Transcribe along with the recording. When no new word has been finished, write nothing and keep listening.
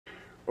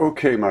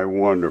Okay, my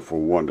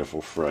wonderful,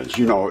 wonderful friends.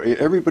 You know,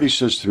 everybody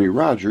says to me,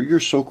 Roger, you're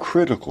so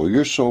critical.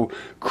 You're so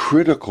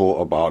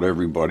critical about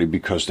everybody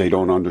because they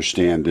don't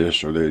understand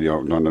this or they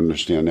don't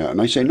understand that.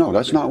 And I say, no,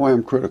 that's not why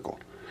I'm critical.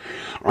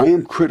 I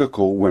am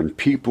critical when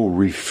people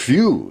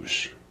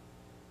refuse,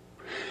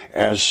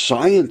 as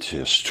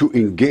scientists, to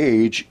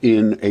engage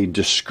in a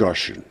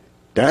discussion.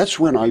 That's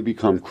when I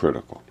become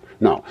critical.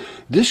 Now,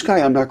 this guy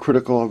I'm not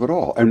critical of at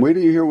all. And wait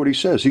till you hear what he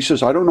says. He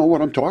says, I don't know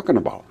what I'm talking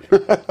about.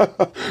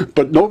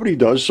 But nobody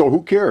does, so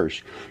who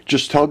cares?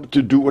 Just tell them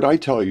to do what I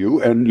tell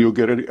you, and you'll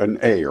get an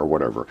A or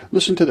whatever.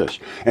 Listen to this.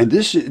 And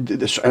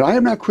and I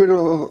am not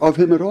critical of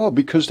him at all,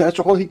 because that's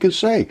all he can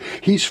say.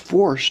 He's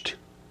forced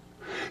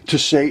to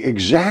say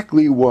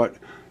exactly what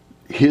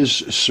his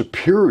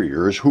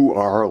superiors, who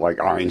are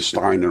like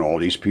Einstein and all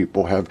these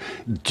people, have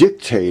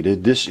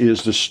dictated. This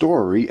is the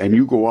story, and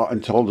you go out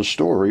and tell the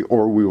story,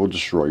 or we will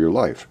destroy your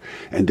life.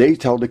 And they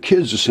tell the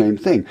kids the same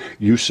thing.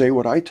 You say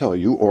what I tell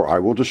you, or I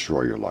will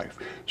destroy your life.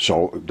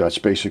 So that's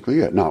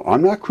basically it. Now,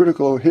 I'm not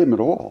critical of him at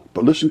all,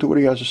 but listen to what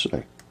he has to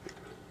say.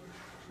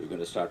 We're going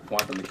to start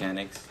quantum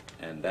mechanics,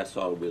 and that's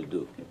all we'll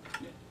do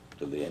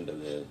till the end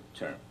of the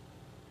term.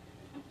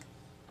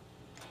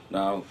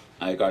 Now,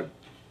 I got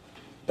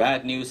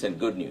bad news and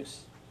good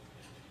news.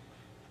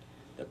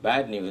 The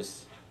bad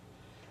news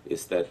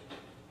is that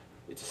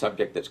it's a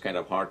subject that's kind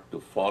of hard to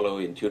follow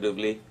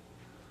intuitively.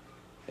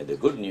 And the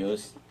good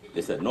news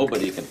is that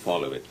nobody can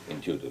follow it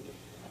intuitively.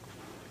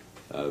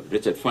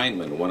 Richard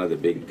Feynman, one of the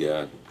big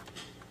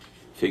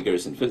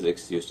figures in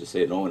physics, used to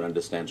say no one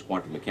understands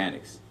quantum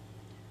mechanics.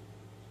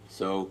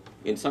 So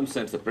in some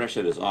sense the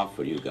pressure is off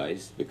for you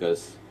guys,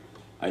 because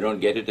I don't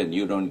get it and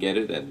you don't get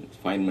it and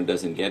Feynman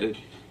doesn't get it.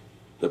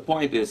 The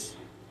point is,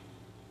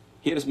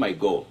 here's my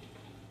goal.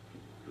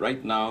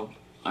 Right now,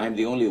 I'm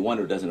the only one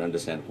who doesn't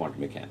understand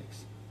quantum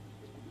mechanics.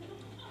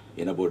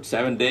 In about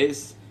 7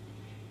 days,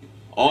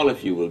 all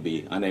of you will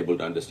be unable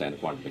to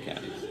understand quantum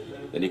mechanics.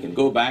 Then you can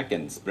go back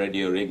and spread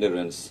your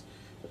ignorance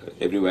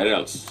everywhere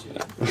else.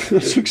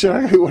 That's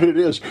exactly what it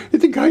is.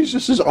 The guy's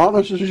just as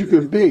honest as you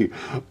can be.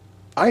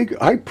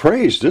 I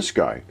praise this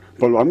guy,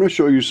 but I'm going to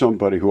show you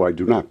somebody who I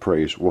do not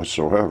praise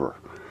whatsoever.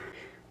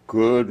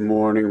 Good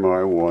morning,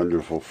 my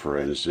wonderful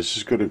friends. This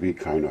is going to be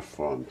kind of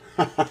fun.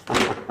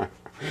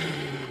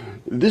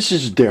 This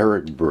is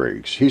Derek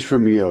Briggs. He's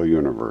from Yale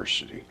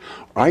University.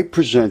 I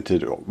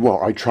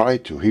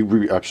tried to.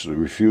 He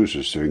absolutely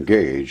refuses to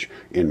engage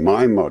in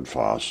my mud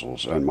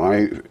fossils and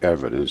my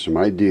evidence and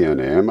my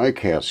DNA and my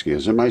CAT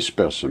scans and my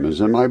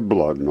specimens and my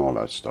blood and all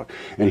that stuff.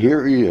 And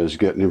here he is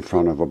getting in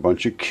front of a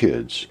bunch of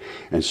kids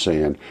and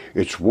saying,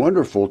 it's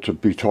wonderful to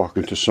be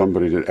talking to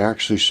somebody that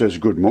actually says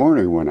good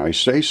morning when I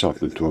say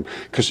something to him,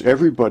 because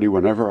everybody,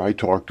 whenever I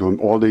talk to him,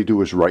 all they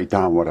do is write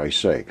down what I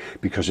say.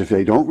 Because if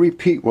they don't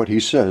repeat what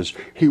he says,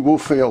 he will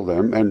fail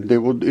them and he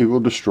will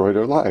destroy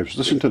their lives.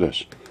 Listen to this.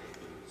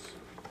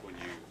 When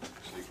you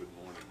say good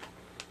morning,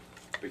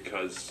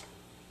 because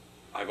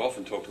I've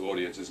often talked to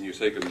audiences and you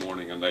say good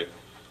morning and they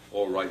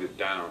all write it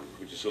down,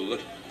 which is a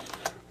little...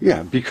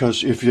 Yeah,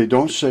 because if they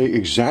don't say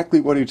exactly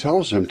what he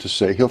tells them to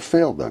say, he'll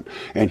fail them.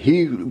 And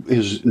he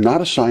is not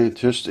a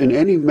scientist in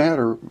any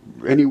matter,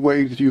 any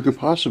way that you can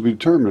possibly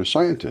determine a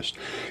scientist.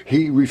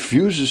 He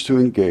refuses to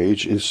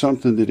engage in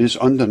something that is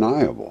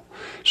undeniable.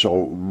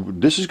 So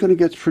this is going to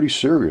get pretty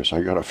serious,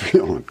 I got a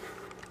feeling.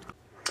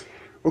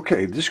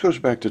 Okay, this goes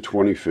back to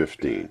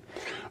 2015.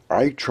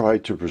 I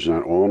tried to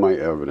present all my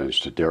evidence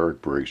to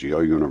Derek Briggs,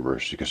 Yale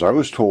University, because I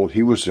was told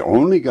he was the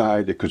only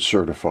guy that could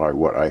certify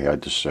what I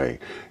had to say.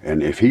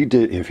 And if he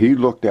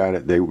looked at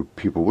it,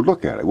 people would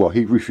look at it. Well,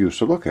 he refused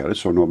to look at it,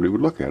 so nobody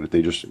would look at it.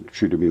 They just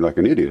treated me like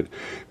an idiot.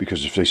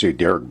 Because if they say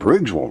Derek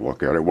Briggs won't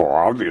look at it, well,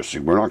 obviously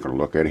we're not going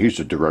to look at it. He's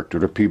the director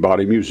of the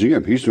Peabody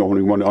Museum. He's the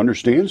only one that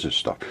understands this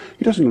stuff.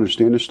 He doesn't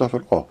understand this stuff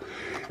at all.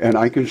 And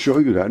I can show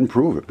you that and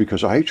prove it,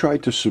 because I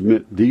tried to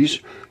submit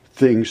these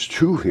things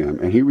to him,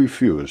 and he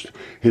refused.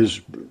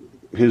 His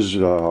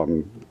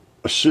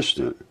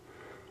assistant,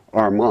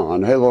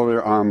 Armand, hello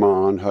there,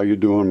 Armand, how you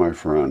doing, my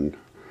friend?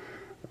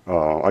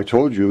 I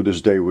told you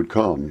this day would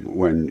come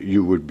when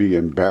you would be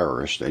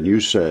embarrassed, and you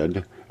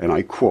said, and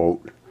I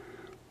quote,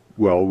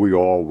 well, we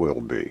all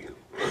will be.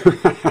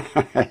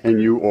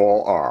 And you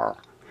all are.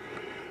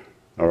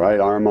 All right,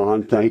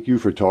 Armand, thank you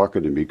for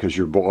talking to me, because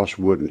your boss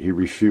wouldn't. He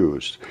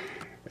refused.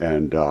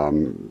 And,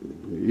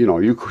 you know,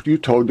 you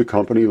towed the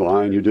company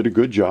line. You did a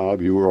good job.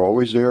 You were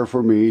always there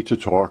for me to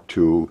talk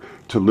to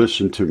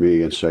listen to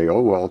me and say,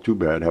 oh, well, too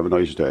bad. Have a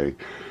nice day.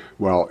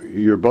 Well,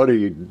 your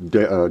buddy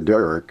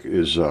Derek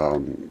is,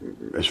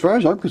 as far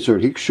as I'm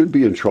concerned, he should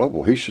be in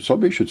trouble.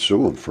 Somebody should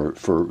sue him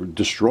for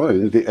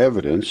destroying the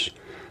evidence,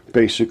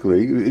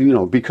 basically, you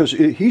know, because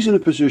he's in a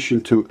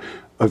position to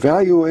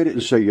evaluate it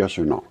and say yes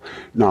or no.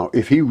 Now,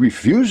 if he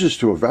refuses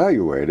to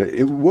evaluate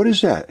it, what is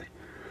that?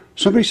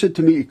 Somebody said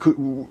to me,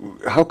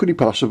 how could he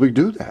possibly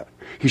do that?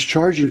 He's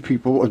charging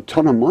people a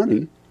ton of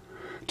money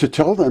to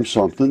tell them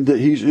something that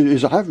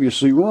is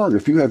obviously wrong.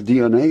 If you have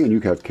DNA and you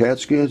have CAT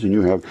scans and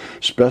you have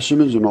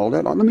specimens and all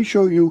that, let me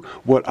show you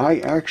what I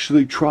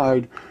actually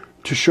tried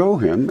to show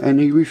him, and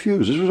he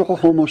refused. This was all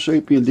Homo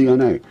sapien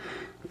DNA.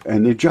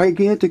 And they're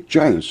gigantic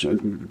giants.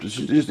 And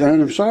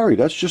I'm sorry,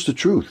 that's just the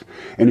truth.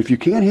 And if you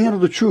can't handle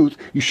the truth,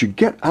 you should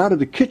get out of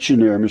the kitchen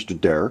there, Mr.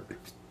 Derek.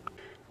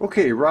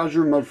 Okay,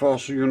 Roger,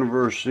 Mudfossil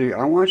University,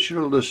 I want you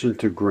to listen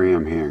to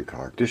Graham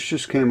Hancock. This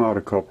just came out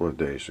a couple of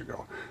days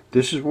ago.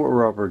 This is what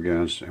we're up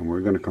against, and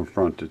we're going to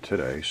confront it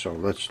today. So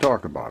let's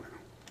talk about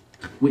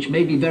it. Which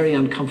may be very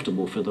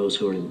uncomfortable for those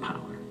who are in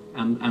power.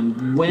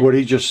 And when what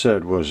he just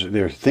said was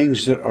there are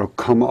things that are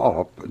come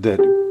up that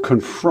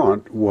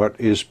confront what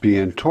is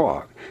being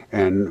taught.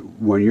 And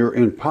when you're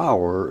in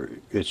power,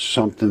 it's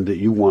something that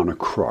you want to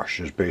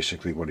crush, is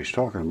basically what he's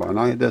talking about.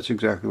 And that's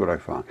exactly what I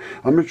found.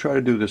 I'm going to try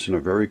to do this in a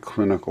very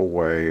clinical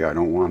way. I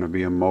don't want to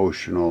be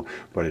emotional,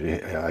 but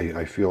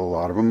I feel a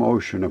lot of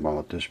emotion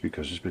about this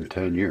because it's been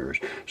 10 years.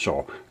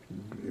 So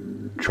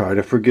try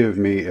to forgive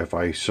me if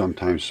I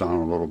sometimes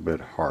sound a little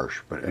bit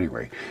harsh. But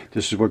anyway,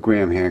 this is what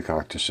Graham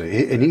Hancock to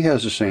say. And he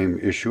has the same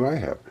issue I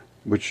have,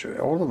 which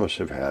all of us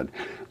have had,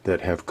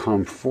 that have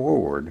come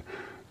forward.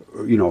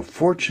 You know,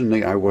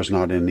 fortunately, I was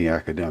not in the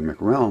academic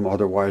realm.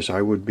 Otherwise,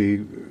 I would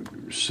be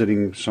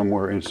sitting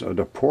somewhere in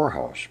the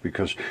poorhouse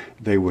because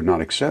they would not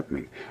accept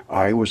me.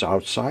 I was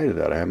outside of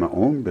that. I had my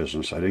own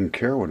business. I didn't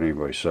care what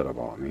anybody said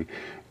about me.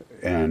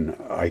 And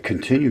I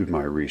continued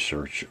my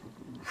research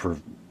for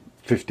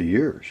 50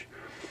 years.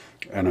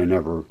 And I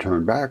never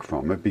turned back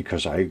from it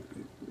because I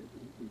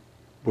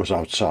was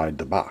outside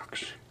the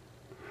box.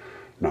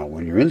 Now,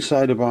 when you're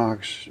inside the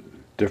box,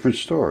 different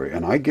story.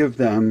 And I give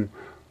them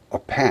a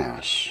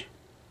pass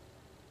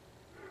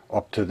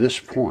up to this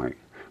point,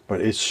 but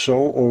it's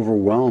so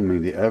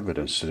overwhelming, the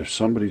evidence, that if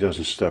somebody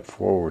doesn't step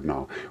forward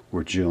now,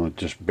 we're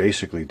just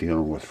basically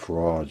dealing with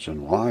frauds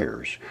and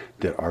liars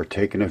that are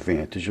taking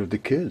advantage of the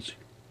kids.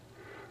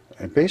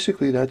 And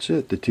basically that's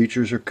it. The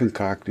teachers are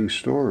concocting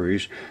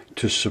stories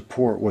to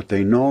support what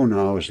they know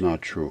now is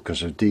not true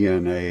because of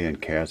DNA and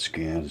CAT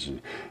scans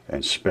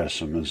and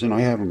specimens. And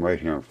I have them right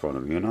here in front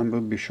of me, and I'm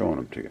going to be showing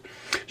them to you.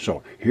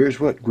 So here's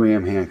what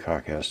Graham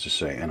Hancock has to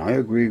say. And I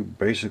agree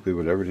basically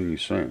with everything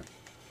he's saying.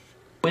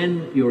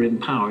 When you're in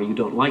power, you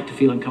don't like to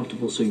feel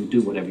uncomfortable, so you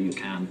do whatever you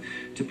can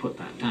to put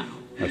that down.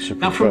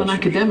 Now, from an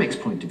academic's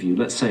point of view,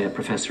 let's say a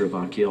professor of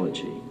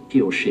archaeology,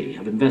 he or she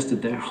have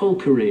invested their whole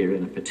career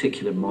in a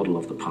particular model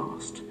of the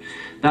past.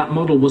 That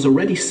model was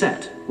already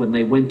set when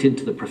they went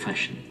into the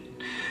profession.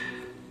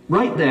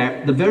 Right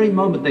there, the very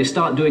moment they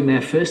start doing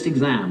their first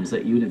exams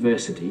at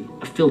university,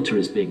 a filter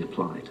is being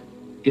applied.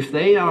 If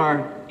they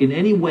are in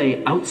any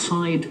way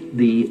outside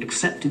the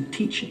accepted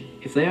teaching,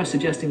 if they are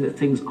suggesting that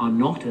things are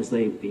not as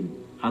they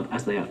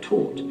are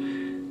taught,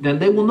 then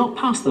they will not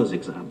pass those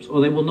exams,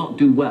 or they will not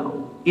do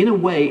well. In a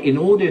way, in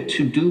order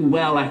to do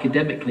well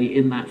academically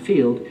in that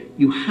field,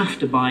 you have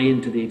to buy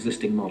into the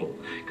existing model.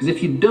 Because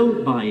if you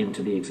don't buy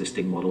into the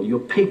existing model, your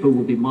paper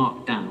will be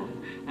marked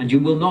down, and you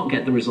will not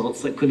get the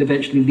results that could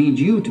eventually lead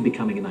you to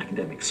becoming an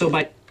academic. So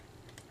by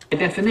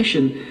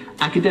definition,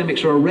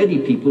 academics are already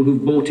people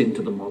who've bought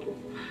into the model.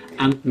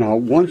 And now,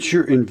 once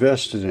you're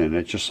invested in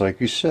it, just like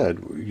you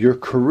said, your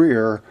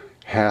career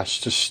has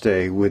to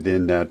stay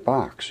within that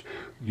box.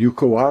 You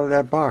go out of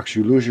that box,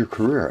 you lose your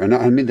career. And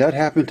I mean, that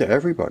happened to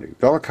everybody.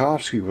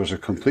 Velikovsky was a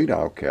complete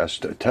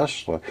outcast.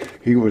 Tesla,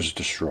 he was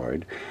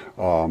destroyed.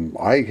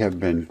 I have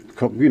been,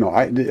 you know,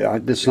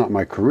 it's not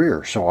my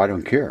career, so I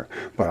don't care.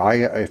 But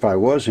if I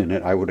was in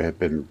it, I would have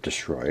been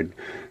destroyed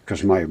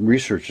because my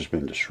research has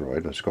been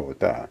destroyed. Let's go with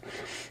that.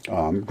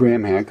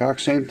 Graham Hancock,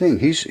 same thing.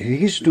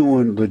 He's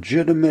doing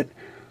legitimate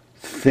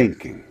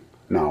thinking.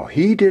 Now,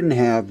 he didn't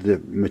have the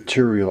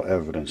material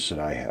evidence that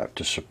I have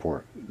to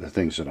support the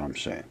things that I'm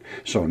saying.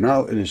 So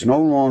now it is no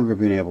longer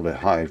being able to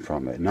hide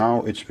from it.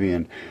 Now it's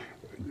being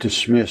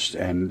dismissed,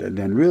 and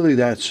then really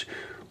that's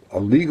a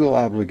legal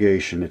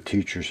obligation that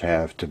teachers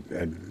have to,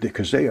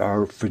 because they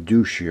are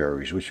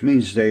fiduciaries, which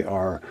means they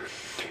are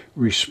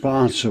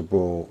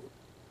responsible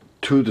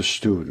to the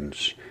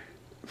students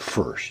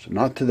first,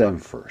 not to them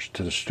first,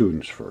 to the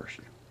students first.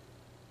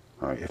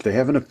 All right. If they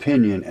have an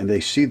opinion and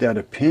they see that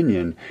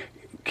opinion,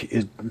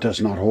 it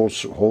does not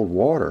hold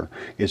water,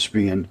 it's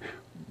being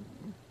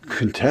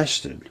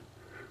contested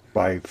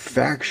by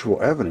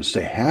factual evidence.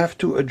 They have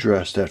to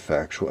address that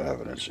factual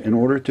evidence in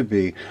order to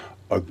be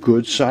a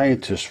good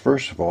scientist,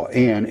 first of all,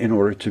 and in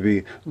order to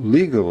be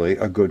legally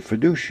a good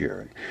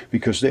fiduciary,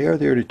 because they are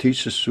there to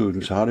teach the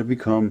students how to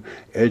become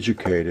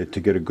educated to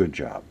get a good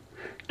job,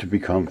 to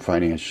become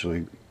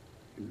financially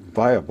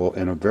viable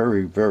in a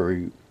very,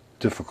 very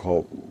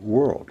difficult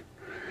world.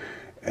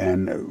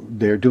 And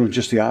they're doing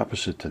just the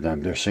opposite to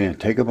them. They're saying,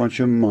 take a bunch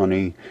of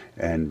money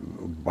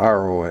and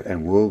borrow it,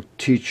 and we'll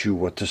teach you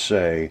what to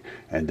say,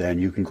 and then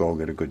you can go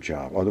get a good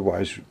job.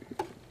 Otherwise,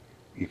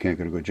 you can't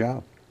get a good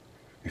job.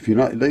 If you're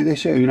not, they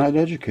say, you're not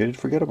educated,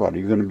 forget about it.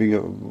 You're going to be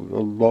a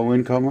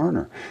low-income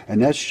earner.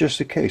 And that's just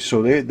the case.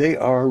 So they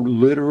are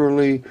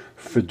literally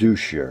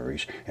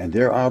fiduciaries, and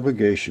their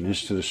obligation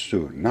is to the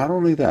student. Not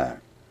only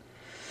that,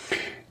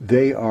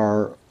 they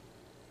are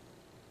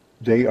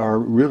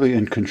really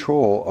in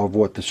control of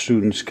what the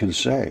students can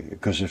say.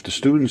 Because if the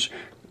students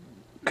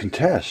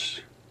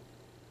contest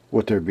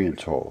what they're being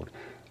told,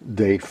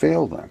 they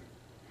fail them.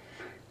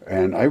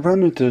 And I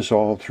run into this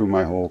all through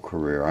my whole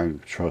career.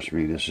 Trust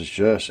me, this is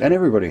just, and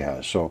everybody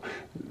has. So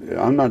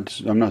I'm not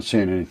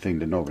saying anything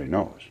that nobody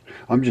knows.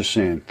 I'm just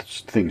saying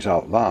things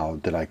out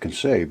loud that I can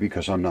say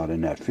because I'm not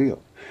in that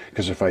field.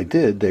 Because if I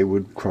did, they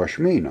would crush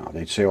me now.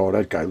 They'd say, oh,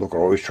 that guy, look,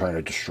 always trying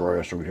to destroy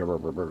us, or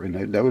whatever,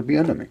 and that would be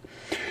end of me.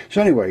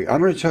 So anyway,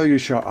 I'm going to tell you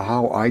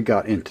how I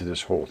got into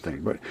this whole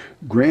thing. But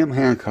Graham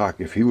Hancock,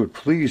 if he would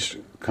please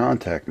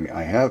contact me,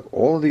 I have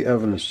all the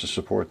evidence to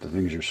support the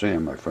things you're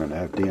saying, my friend. I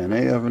have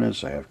DNA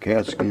evidence, I have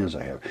CAT scans,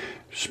 I have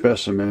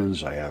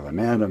specimens, I have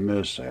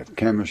anatomists, I have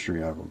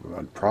chemistry, I have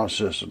a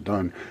process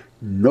done.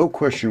 No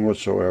question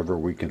whatsoever,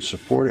 we can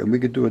support it, and we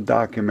could do a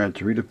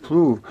documentary to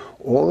prove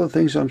all the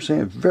things I'm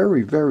saying.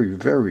 Very, very,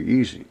 very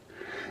easy.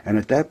 And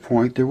at that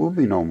point, there will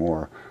be no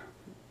more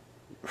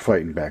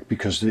fighting back,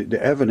 because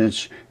the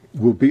evidence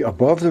will be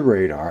above the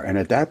radar, and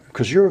at that,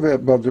 because you're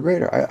above the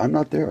radar, I'm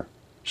not there.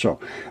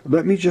 So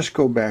let me just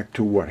go back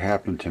to what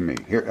happened to me.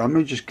 Here, I'm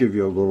going to just give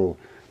you a little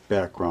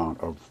background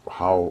of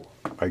how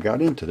I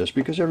got into this,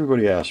 because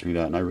everybody asks me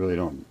that, and I really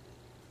don't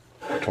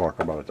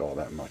talk about it all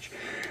that much.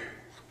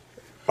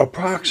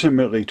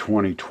 Approximately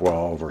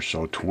 2012 or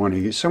so,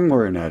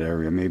 somewhere in that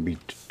area, maybe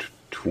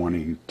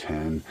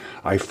 2010,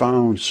 I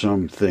found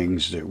some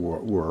things that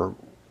were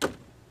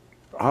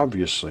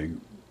obviously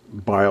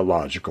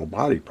biological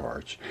body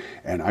parts,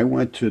 and I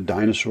went to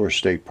Dinosaur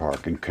State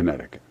Park in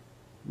Connecticut,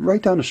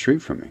 right down the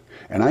street from me.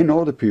 And I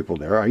know the people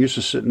there. I used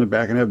to sit in the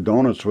back and have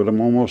donuts with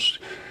them almost,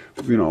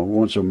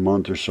 once a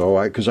month or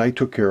so, because I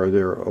took care of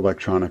their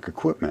electronic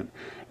equipment.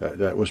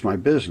 That was my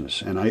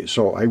business. And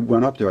so I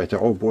went up there. I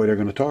thought, oh boy, they're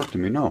going to talk to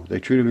me. No, they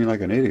treated me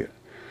like an idiot.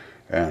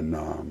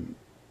 And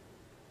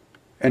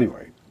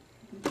anyway,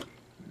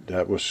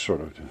 that was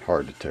sort of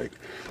hard to take.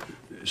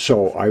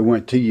 So I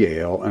went to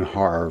Yale and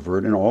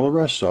Harvard and all the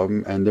rest of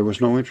them, and there was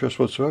no interest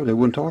whatsoever. They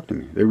wouldn't talk to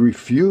me. They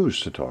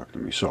refused to talk to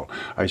me. So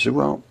I said,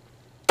 well,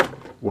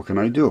 what can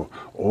I do?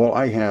 All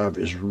I have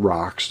is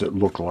rocks that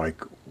look like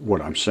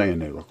what I'm saying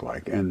they look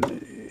like. And,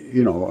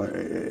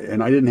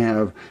 and I didn't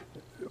have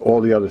all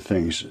the other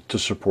things to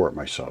support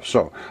myself.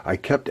 So I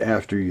kept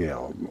after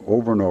Yale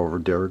over and over,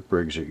 Derek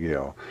Briggs at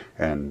Yale,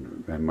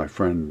 and my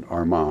friend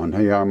Armand.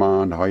 Hey,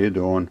 Armand, how you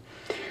doing?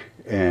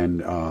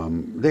 And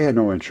they had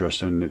no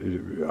interest,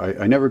 and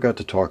I never got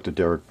to talk to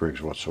Derek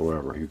Briggs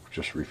whatsoever. He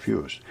just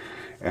refused,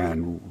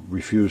 and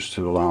refused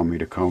to allow me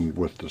to come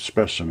with the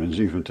specimens,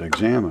 even to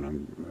examine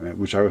them,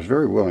 which I was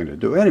very willing to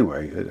do.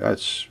 Anyway,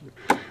 that's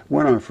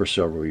went on for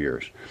several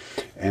years.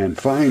 And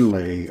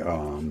finally,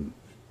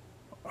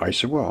 I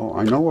said, well,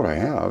 I know what I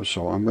have,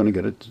 so I'm going to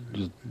get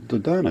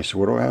it done. I said,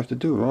 what do I have to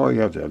do? Oh,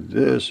 you have to have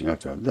this, you have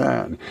to have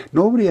that. And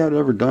nobody had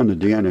ever done the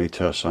DNA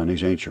tests on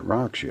these ancient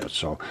rocks yet.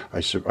 So I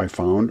said, I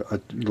found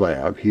a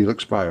lab,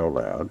 Helix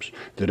Biolabs,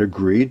 that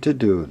agreed to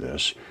do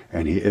this,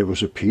 and it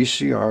was a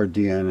PCR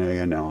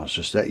DNA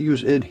analysis that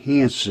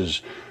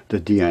enhances the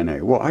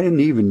DNA. Well, I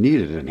didn't even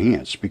need it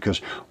enhanced, because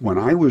when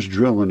I was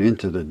drilling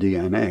into the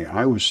DNA,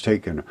 I was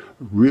taking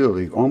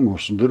really,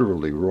 almost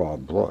literally raw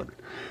blood,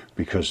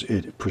 because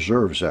it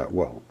preserves that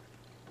well.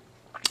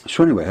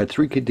 So anyway, I had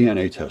 3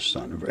 DNA tests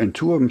done, and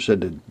 2 of them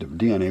said that the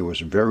DNA was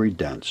very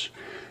dense.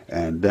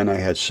 And then I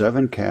had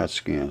 7 CAT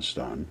scans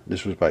done.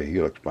 This was by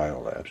Helix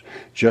Biolabs.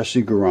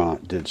 Jesse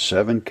Garant did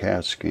 7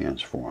 CAT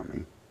scans for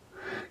me.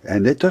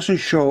 And it doesn't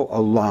show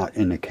a lot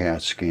in the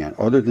CAT scan,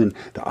 other than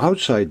the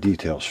outside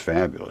detail's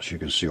fabulous. You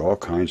can see all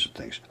kinds of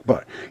things.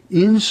 But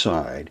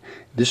inside,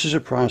 this is a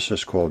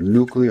process called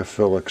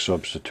nucleophilic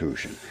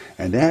substitution.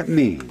 And that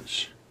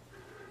means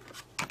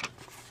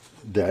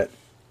that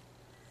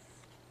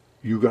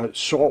you got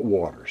salt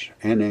waters,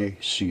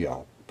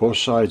 NaCl, both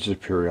sides of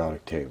the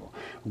periodic table.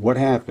 What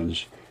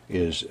happens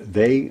is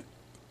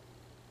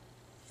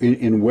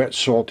in wet,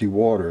 salty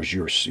waters,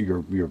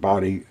 your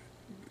body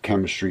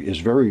chemistry is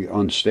very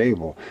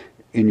unstable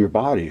in your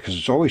body, because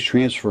it's always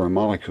transferring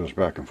molecules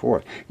back and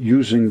forth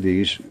using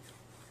these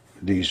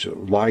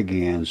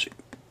ligands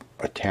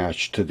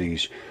attached to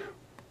these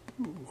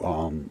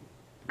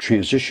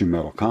transition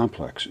metal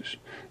complexes.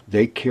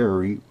 They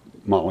carry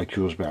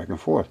molecules back and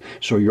forth.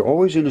 So you're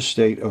always in a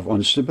state of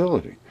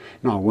instability.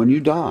 Now, when you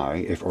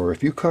die,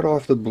 if you cut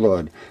off the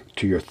blood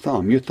to your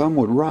thumb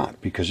would rot,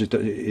 because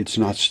it's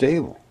not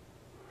stable.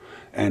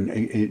 And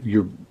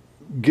you're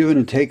giving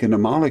and taking the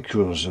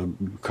molecules of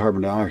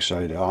carbon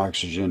dioxide,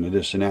 oxygen, and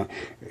this and that.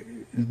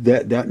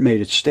 That made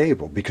it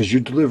stable, because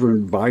you're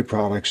delivering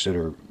byproducts that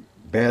are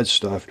bad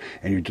stuff,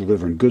 and you're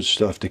delivering good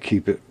stuff to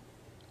keep it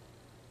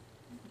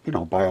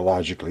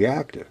biologically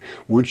active.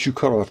 Once you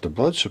cut off the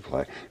blood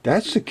supply,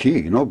 that's the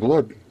key. No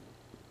blood,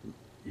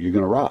 you're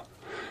going to rot.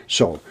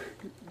 So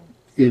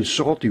in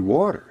salty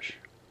waters,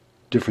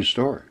 different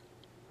story.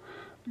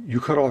 You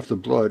cut off the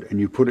blood and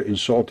you put it in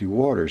salty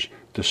waters,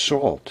 the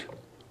salt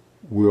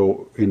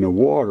in the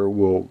water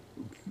will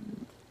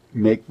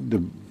make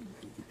the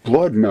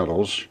blood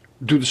metals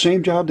do the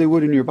same job they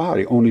would in your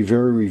body, only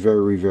very,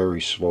 very,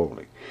 very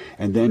slowly.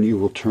 And then you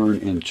will turn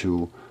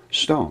into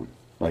stone,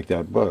 like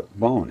that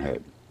bone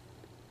head.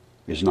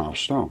 is now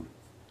stone.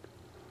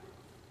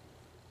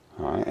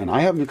 All right, and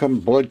I have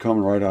blood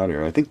coming right out of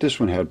here. I think this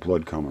one had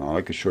blood coming out.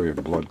 I could show you a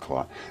blood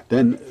clot.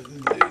 Then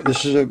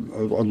this is a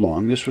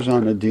lung. This was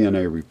on a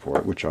DNA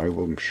report, which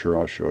I'm sure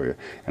I'll show you.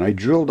 And I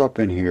drilled up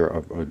in here.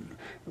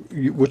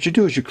 What you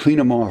do is you clean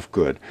them off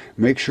good.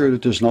 Make sure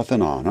that there's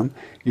nothing on them.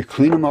 You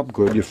clean them up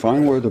good. You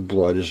find where the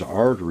blood is.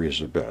 Artery is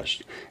the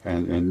best.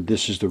 And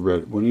this is the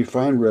red. When you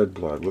find red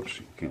blood, whoops,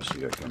 you can't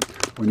see that.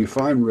 When you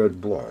find red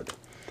blood,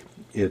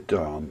 it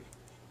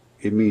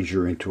means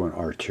you're into an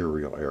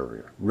arterial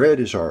area. Red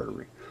is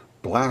artery.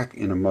 Black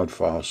in a mud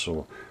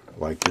fossil,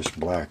 like this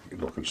black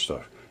looking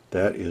stuff,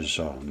 that is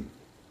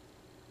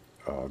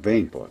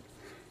vein blood.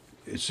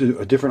 It's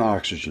a different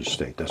oxygen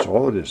state. That's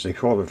all it is. They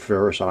call it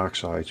ferrous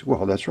oxides.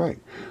 Well, that's right.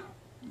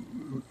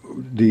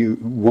 The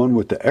one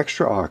with the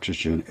extra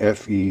oxygen,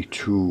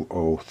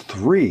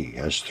 Fe2O3,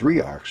 has 3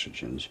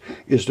 oxygens,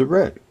 is the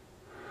red.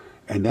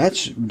 And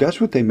that's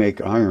what they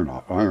make iron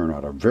out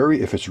of.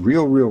 If it's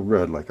real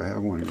red, like I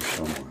have one here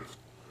somewhere.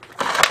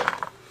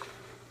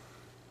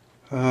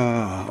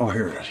 Oh,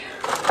 here it is.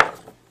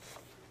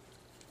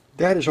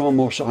 That is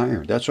almost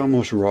iron. That's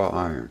almost raw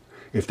iron.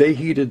 If they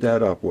heated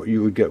that up, what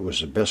you would get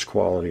was the best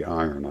quality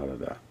iron out of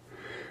that.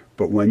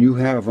 But when you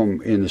have them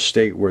in the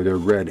state where they're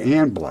red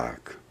and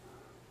black,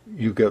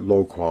 you get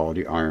low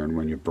quality iron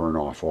when you burn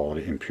off all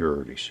the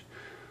impurities.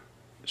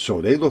 So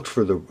they looked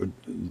for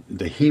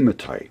the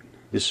hematite.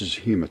 This is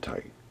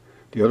hematite.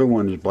 The other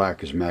one is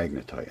black is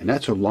magnetite. And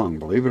that's a lung.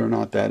 Believe it or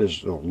not, that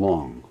is a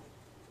lung.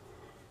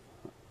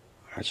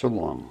 That's a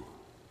lung.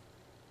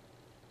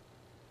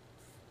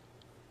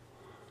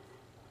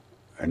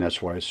 And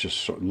that's why it's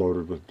just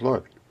loaded with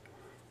blood.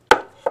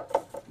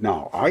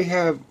 Now, I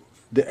have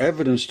the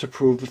evidence to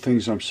prove the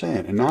things I'm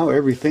saying, and now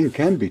everything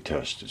can be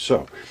tested.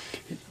 So,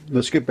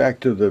 let's get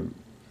back to the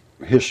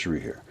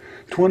history here.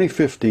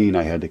 2015,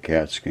 I had the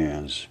CAT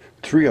scans.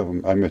 3 of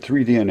them, I made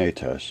 3 DNA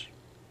tests.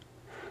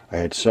 I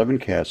had 7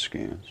 CAT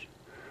scans.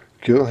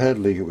 Gil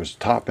Hedley, who was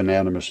top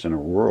anatomist in the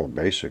world,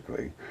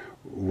 basically,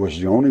 was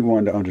the only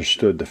one that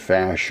understood the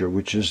fascia,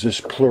 which is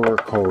this pleural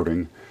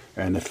coating,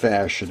 and the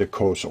fascia that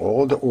coats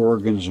all the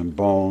organs and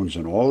bones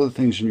and all the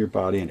things in your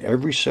body and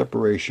every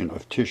separation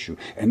of tissue.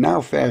 And now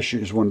fascia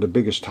is one of the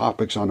biggest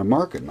topics on the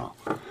market now,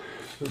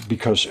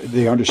 because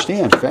they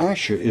understand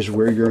fascia is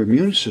where your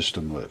immune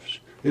system lives.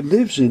 It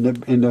lives in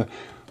the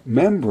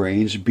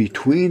membranes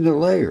between the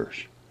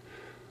layers.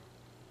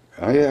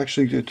 I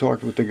actually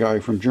talked with the guy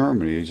from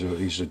Germany.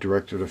 He's the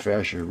director of the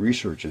Fascia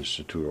Research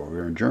Institute over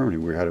here in Germany.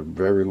 We had a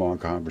very long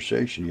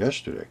conversation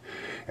yesterday.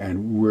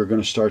 And we're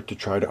going to start to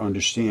try to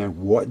understand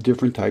what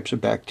different types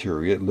of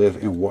bacteria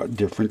live in what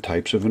different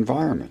types of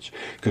environments.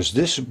 Because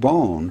this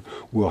bone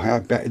will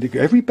have...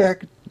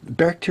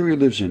 Bacteria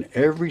lives in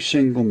every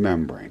single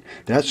membrane.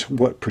 That's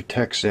what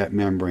protects that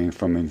membrane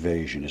from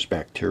invasion, is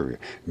bacteria.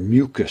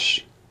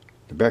 Mucus.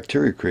 The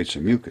bacteria creates a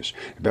mucus.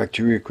 The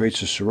bacteria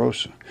creates a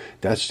serosa.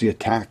 That's the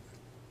attack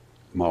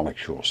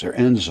molecules. They're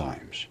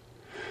enzymes.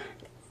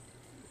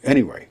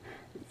 Anyway,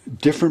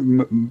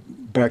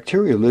 different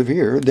bacteria live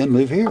here than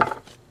live here.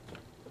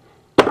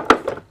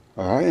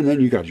 All right, and then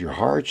you got your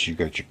hearts, you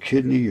got your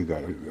kidney, you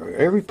got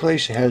every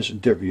place has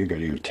different. You got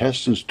your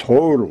intestines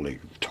totally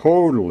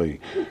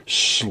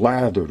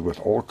slathered with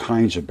all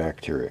kinds of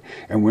bacteria.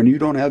 And when you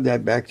don't have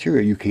that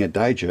bacteria, you can't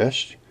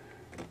digest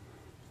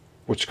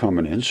what's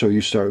coming in, so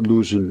you start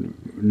losing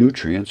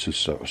nutrients and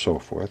so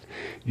forth.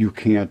 You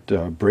can't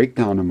break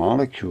down the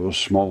molecules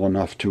small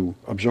enough to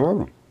absorb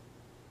them.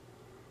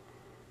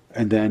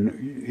 And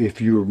then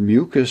if your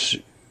mucus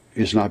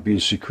is not being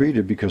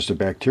secreted because the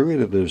bacteria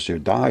that lives there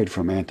died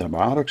from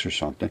antibiotics or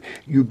something,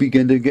 you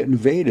begin to get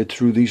invaded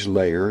through these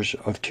layers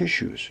of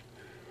tissues.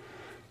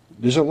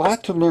 There's a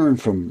lot to learn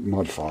from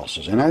mud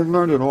fossils, and I've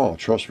learned it all,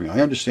 trust me.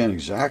 I understand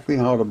exactly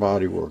how the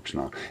body works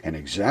now, and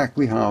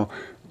exactly how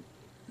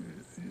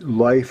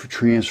life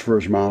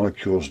transfers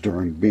molecules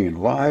during being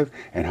alive,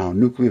 and how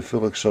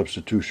nucleophilic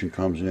substitution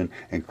comes in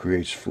and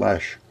creates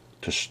flesh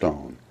to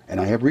stone. And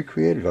I have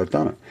recreated, I've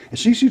done it.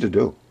 It's easy to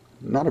do,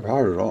 not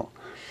hard at all.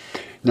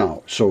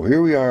 Now, so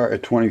here we are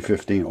at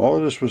 2015. All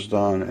of this was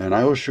done, and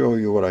I will show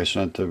you what I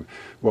sent to,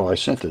 well, I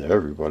sent it to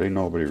everybody.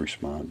 Nobody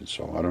responded,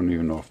 so I don't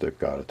even know if they've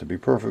got it. To be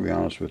perfectly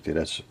honest with you,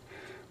 that's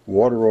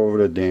water over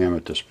the dam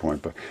at this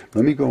point. But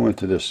let me go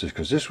into this,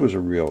 because this was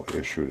a real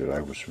issue that I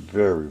was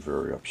very,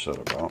 very upset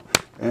about,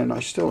 and I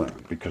still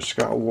am, because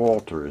Scott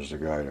Walter is the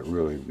guy that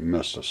really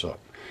messed us up.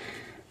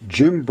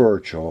 Jim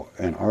Burchell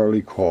and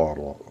Arlie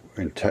Caudle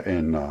in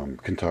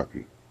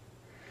Kentucky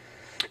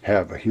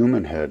have a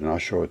human head, and I'll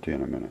show it to you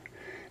in a minute.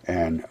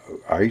 And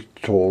I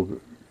told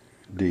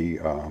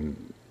the,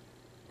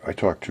 I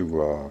talked to,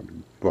 well,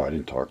 I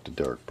didn't talk to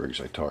Derek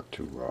Briggs, I talked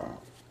to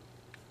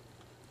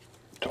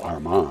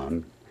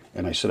Armand,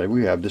 and I said,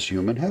 we have this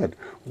human head,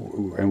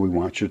 and we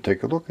want you to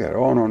take a look at it.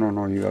 Oh,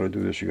 no, you got to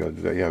do this, you got to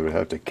do that, you have to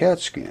have the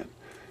CAT scan.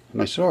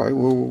 And I said, all right,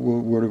 well,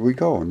 where did we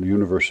go? In the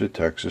University of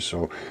Texas,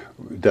 so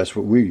that's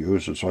what we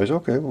use. And so I said,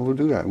 okay, well, we'll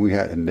do that.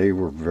 And they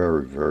were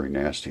very, very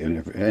nasty, and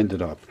it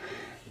ended up,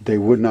 they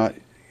would not,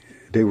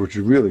 they were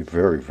really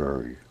very,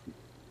 very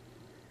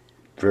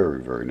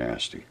very, very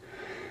nasty.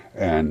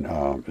 And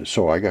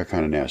so I got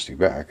kind of nasty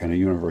back, and the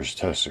universe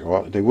tested.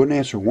 Well, they wouldn't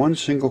answer one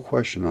single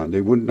question on it.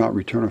 They would not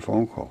return a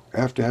phone call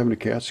after having a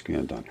CAT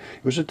scan done.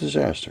 It was a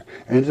disaster.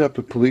 Ended up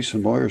the police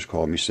and lawyers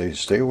called me, say,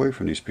 stay away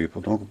from these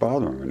people. Don't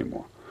bother them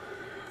anymore.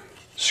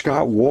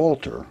 Scott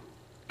Walter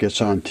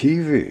gets on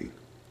TV,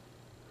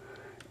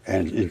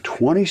 and in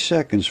 20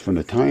 seconds from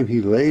the time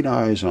he laid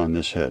eyes on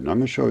this head, and I'm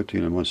going to show it to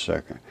you in 1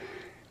 second,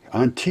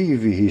 on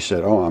TV he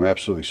said, oh, I'm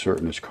absolutely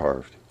certain it's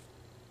carved.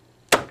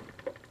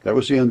 That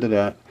was the end of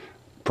that.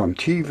 From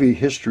TV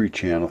History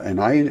Channel, and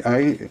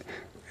I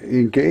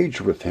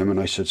engaged with him,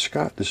 and I said,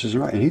 Scott, this isn't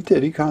right. And he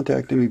did. He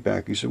contacted me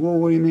back. He said, well,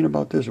 what do you mean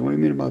about this? And what do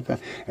you mean about that?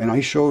 And I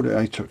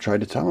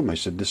tried to tell him, I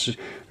said, this is,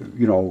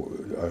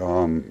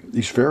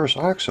 these ferrous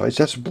oxides,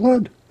 that's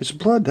blood. It's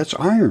blood. That's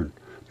iron.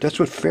 That's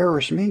what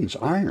ferrous means,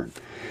 iron.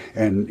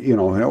 And,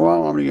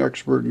 well, I'm the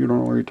expert. You don't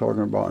know what you're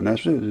talking about. And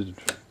that's it. The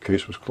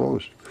case was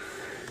closed.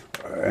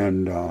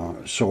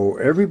 And so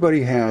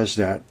everybody has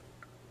that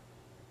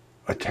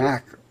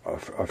attack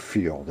a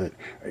feel that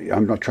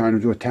I'm not trying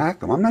to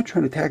attack them. I'm not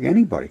trying to attack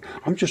anybody.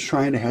 I'm just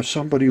trying to have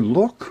somebody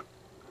look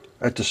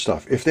at the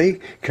stuff. If they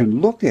can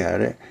look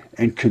at it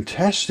and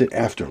contest it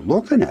after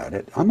looking at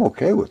it, I'm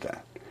okay with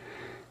that.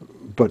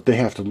 But they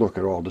have to look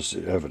at all this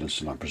evidence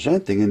that I'm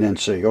presenting and then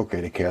say,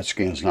 okay, the CAT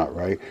scan's not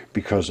right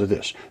because of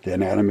this. The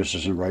anatomist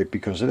isn't right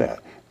because of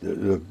that.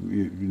 The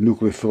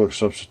nucleophilic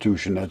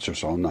substitution, that's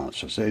just all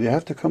nonsense. They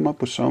have to come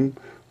up with some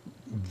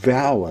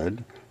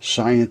valid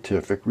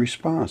scientific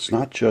response,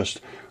 not just,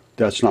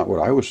 that's not what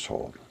I was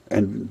told.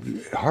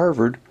 And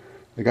Harvard,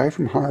 the guy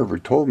from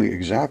Harvard told me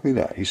exactly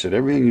that. He said,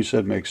 everything you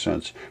said makes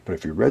sense, but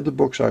if you read the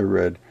books I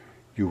read,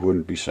 you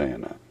wouldn't be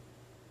saying that.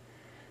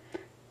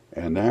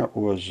 And that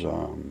was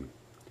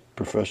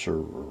Professor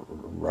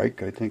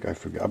Reich, I think, I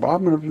forgot. But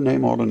I'm going to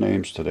name all the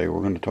names today.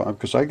 We're going to talk,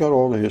 because I got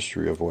all the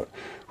history of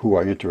who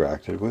I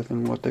interacted with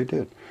and what they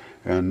did,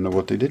 and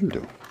what they didn't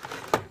do.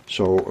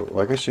 So,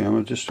 like I say, I'm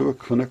going to just do a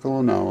clinical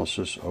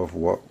analysis of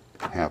what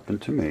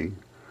happened to me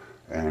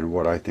and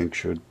what I think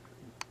should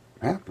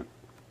happen.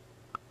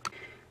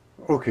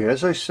 Okay,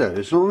 as I said,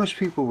 as long as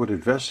people would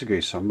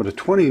investigate something, but a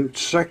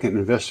 20-second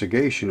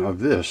investigation of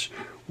this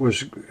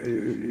was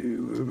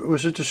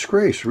a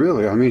disgrace,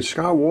 really. I mean,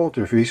 Scott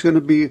Walter, if he's going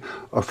to be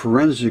a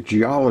forensic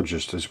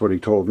geologist, is what he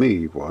told me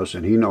he was,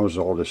 and he knows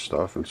all this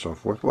stuff and so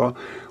forth. Well,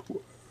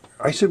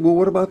 I said, well,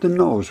 what about the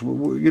nose?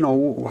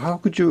 How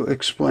could you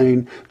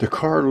explain the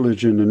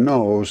cartilage in the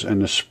nose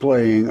and the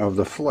splaying of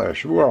the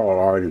flesh?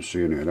 Well, I didn't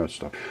see any of that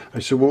stuff. I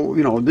said,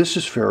 well, this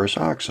is ferrous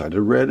oxide.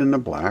 The red and the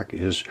black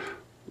is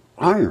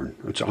iron.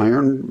 It's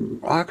iron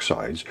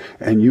oxides,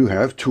 and you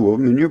have two of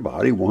them in your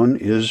body. One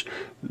is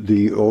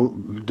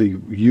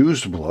the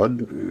used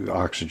blood,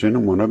 oxygen,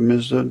 and one of them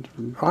is the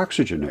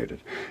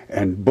oxygenated.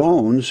 And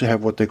bones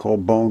have what they call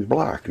bone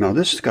black. Now,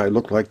 this guy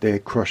looked like they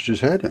had crushed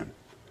his head in.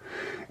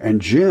 And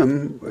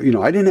Jim,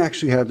 I didn't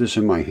actually have this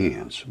in my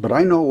hands, but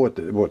I know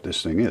what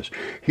this thing is.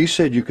 He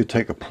said you could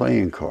take a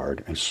playing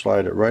card and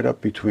slide it right up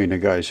between the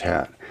guy's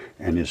hat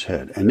and his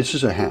head. And this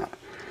is a hat.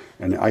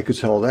 And I could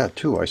tell that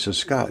too. I said,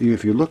 Scott,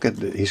 if you look at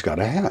he's got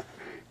a hat.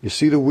 You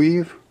see the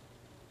weave?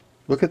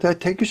 Look at that.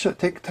 Take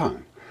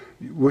time.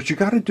 What you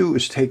got to do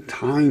is take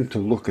time to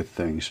look at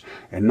things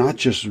and not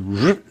just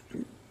rip.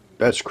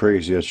 That's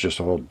crazy. That's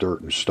just all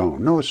dirt and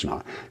stone. No, it's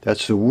not.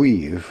 That's the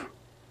weave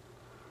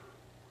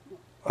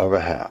of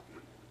a hat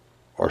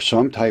or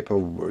some type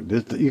of,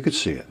 you can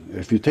see it.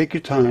 If you take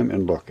your time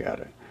and look at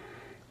it,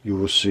 you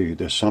will see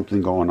there's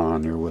something going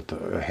on there with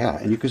a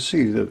hat. And you can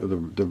see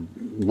the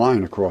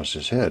line across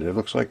his head. It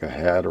looks like a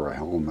hat or a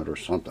helmet or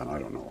something. I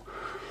don't know.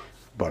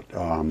 But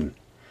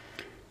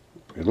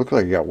it looked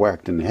like he got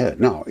whacked in the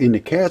head. Now, in the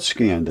CAT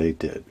scan they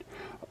did,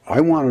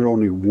 I wanted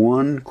only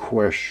one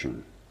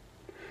question,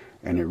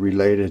 and it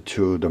related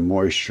to the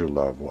moisture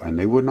level, and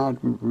they would not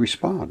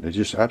respond. They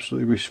just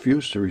absolutely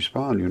refused to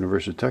respond. The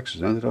University of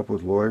Texas ended up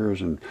with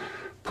lawyers and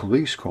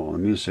police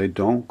calling me and say,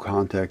 don't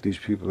contact these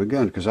people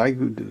again, because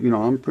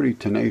I'm pretty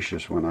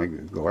tenacious when I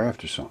go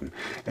after something.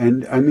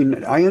 And I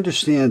mean, I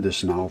understand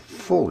this now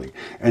fully,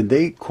 and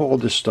they call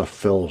this stuff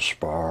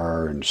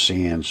feldspar and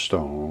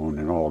sandstone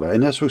and all that,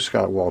 and that's what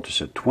Scott Walter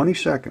said. 20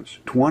 seconds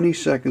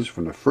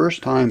from the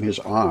first time his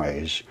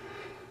eyes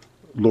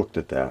looked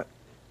at that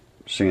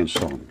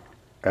sandstone.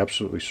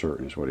 Absolutely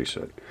certain is what he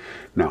said.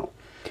 Now,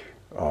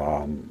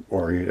 I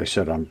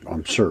said,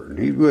 I'm certain.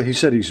 He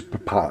said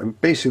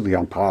basically,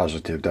 I'm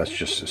positive that's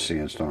just a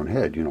sandstone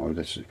head,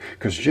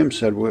 because Jim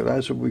said, well,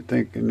 that's what we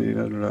think.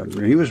 And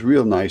he was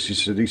real nice. He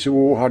said,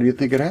 well, how do you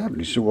think it happened?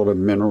 He said, well, the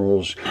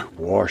minerals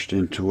washed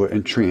into it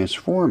and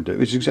transformed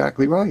it. It's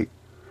exactly right.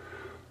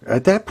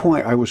 At that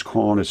point, I was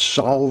calling it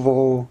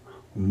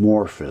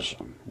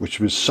salvomorphism, which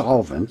means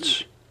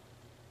solvents,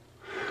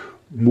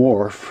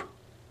 morph,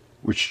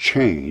 which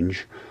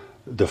change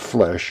the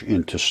flesh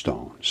into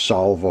stone.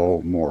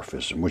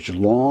 Salvomorphism, which is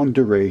long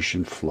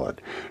duration flood.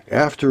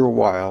 After a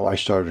while, I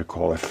started to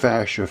call it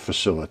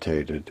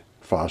fascia-facilitated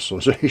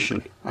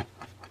fossilization.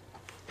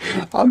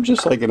 I'm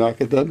just like an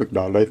academic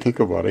now that I think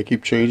about it. I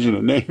keep changing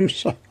the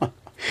names.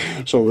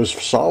 So it was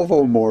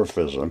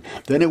solvomorphism.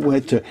 Then it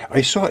went to,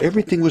 I saw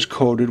everything was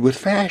coated with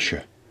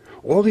fascia.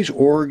 All these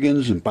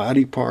organs and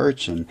body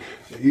parts, and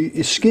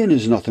skin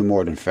is nothing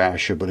more than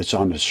fascia, but it's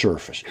on the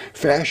surface.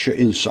 Fascia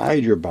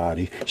inside your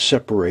body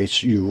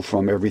separates you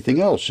from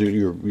everything else.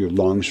 Your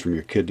lungs from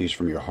your kidneys,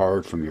 from your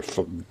heart, from your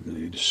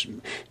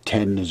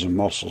tendons and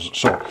muscles.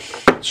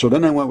 So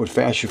then I went with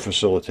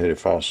fascia-facilitated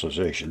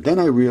fossilization. Then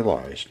I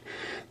realized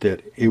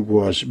that it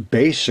was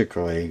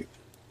basically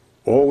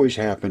always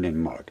happened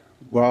in mud.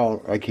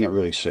 Well, I can't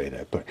really say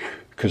that, but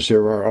because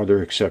there are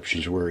other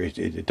exceptions where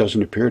it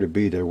doesn't appear to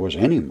be there was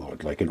any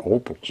mud, like in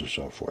opals and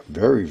so forth.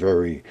 Very,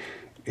 very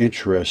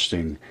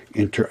interesting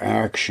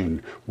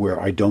interaction where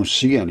I don't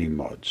see any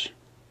muds.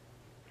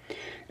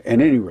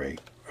 At any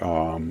rate,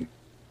 so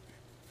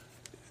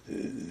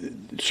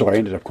I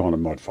ended up calling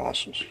them mud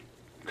fossils.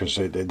 Because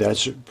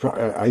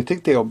I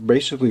think they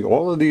basically,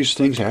 all of these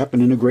things happen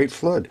in the Great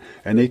Flood,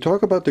 and they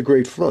talk about the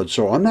Great Flood.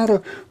 So I'm not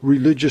a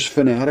religious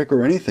fanatic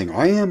or anything.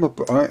 I am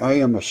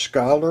a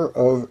scholar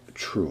of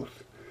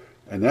truth,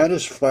 and that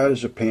is flat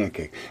as a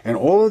pancake. And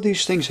all of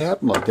these things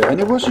happen like that. And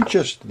it wasn't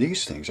just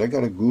these things. I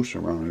got a goose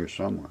around here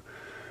somewhere.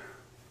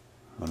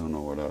 I don't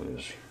know what that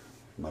is.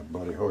 My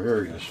buddy. Oh,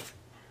 here he is.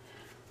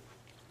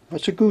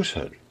 That's a goose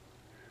head.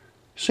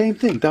 Same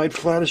thing. Died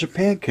flat as a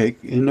pancake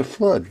in the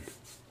flood.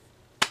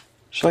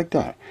 It's like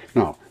that.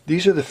 Now,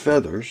 these are the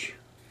feathers.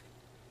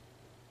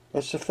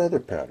 That's the feather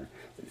pattern.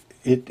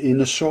 In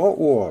the salt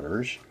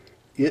waters,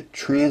 it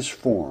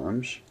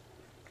transforms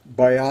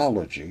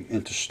biology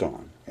into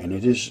stone. And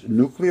it is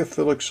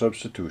nucleophilic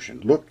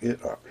substitution. Look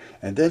it up.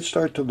 And then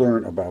start to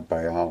learn about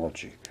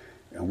biology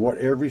and what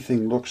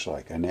everything looks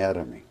like,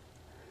 anatomy.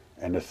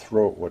 And the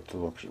throat,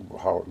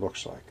 how it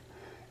looks like.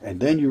 And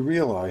then you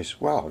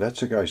realize, wow,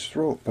 that's a guy's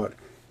throat, but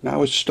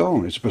now it's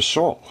stone, it's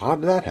basalt. How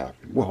did that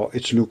happen? Well,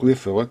 it's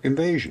nucleophilic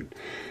invasion.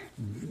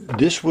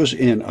 This was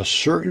in a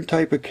certain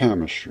type of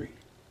chemistry,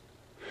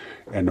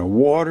 and the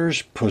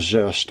waters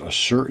possessed a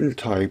certain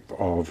type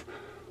of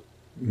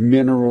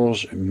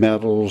minerals,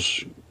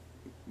 metals,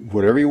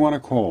 whatever you want to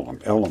call them,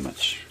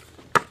 elements.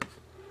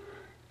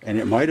 And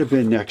it might have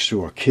been next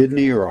to a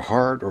kidney or a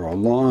heart or a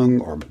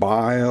lung or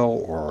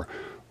bile or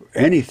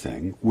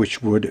anything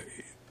which would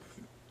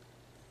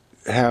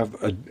have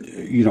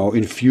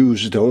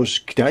infused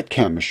that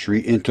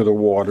chemistry into the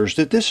waters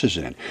that this is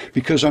in,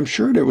 because I'm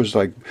sure there was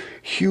like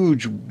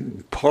huge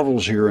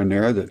puddles here and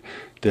there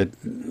that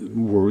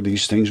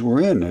these things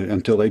were in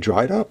until they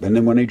dried up, and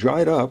then when they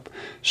dried up,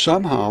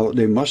 somehow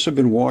they must have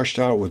been washed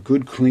out with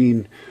good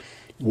clean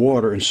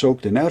water and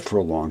soaked in that for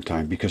a long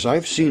time, because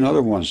I've seen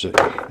other ones that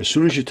as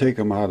soon as you take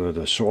them out of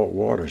the salt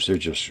waters, they're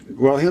just,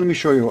 well, here, let me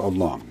show you a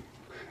lung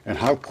and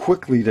how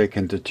quickly they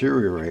can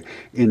deteriorate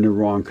in the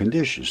wrong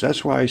conditions.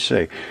 That's why I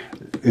say,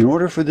 in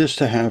order for this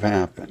to have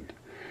happened,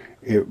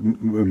 it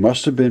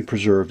must have been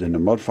preserved in the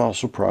mud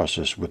fossil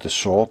process with the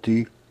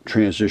salty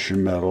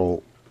transition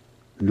metal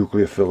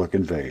nucleophilic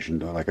invasion,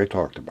 like I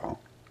talked about.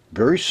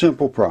 Very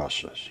simple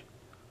process.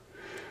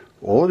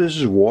 All it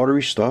is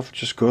watery stuff,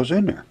 just goes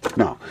in there.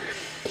 Now,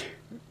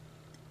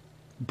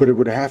 but it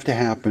would have to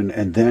happen,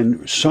 and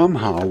then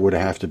somehow would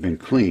have to been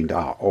cleaned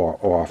out or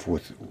off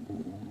with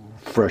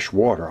fresh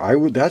water.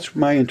 That's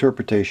my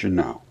interpretation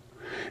now,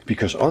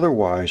 because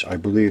otherwise I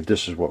believe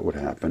this is what would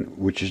happen,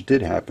 which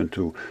did happen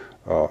to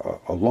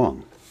a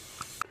lung.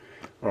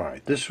 All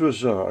right, this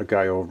was a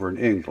guy over in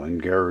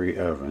England, Gary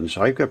Evans.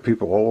 I've got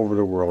people all over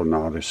the world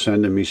now. They're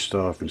sending me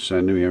stuff and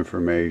sending me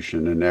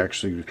information and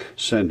actually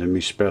sending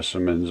me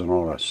specimens and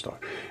all that stuff.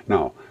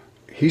 Now,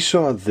 he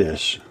saw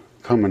this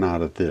coming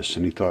out of this,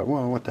 and he thought,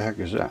 well, what the heck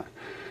is that?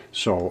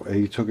 So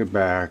he took it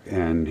back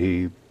and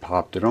he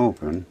popped it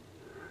open,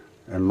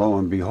 and lo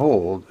and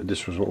behold,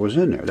 this was what was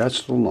in there.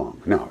 That's the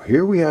lung. Now,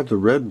 here we have the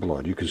red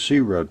blood. You can see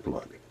red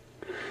blood.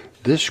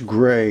 This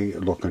gray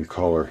looking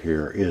color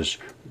here is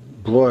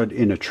blood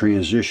in a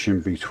transition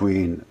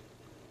between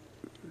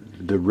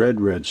the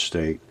red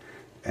state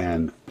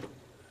and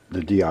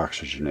the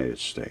deoxygenated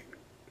state.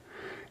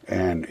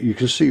 And you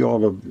can see all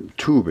the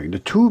tubing. The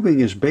tubing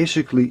is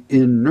basically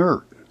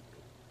inert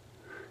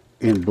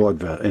in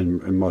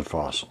mud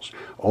fossils,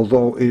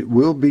 although it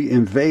will be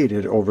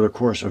invaded over the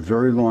course of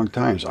very long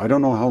times. I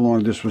don't know how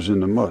long this was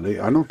in the mud.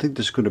 I don't think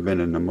this could have been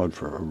in the mud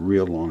for a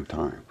real long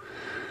time.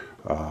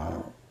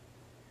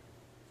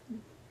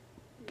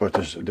 But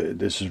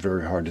this is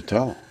very hard to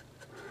tell,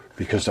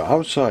 because the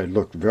outside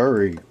looked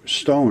very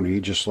stony,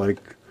 just like,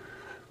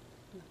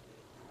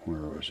 where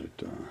was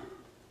it?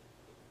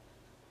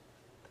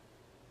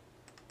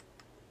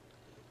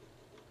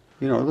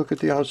 Look at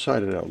the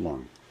outside of that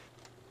lung.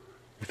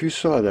 If you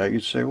saw that,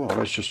 you'd say, well,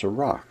 that's just a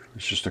rock.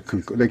 It's just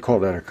they call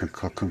that a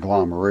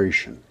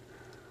conglomeration.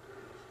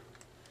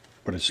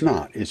 But it's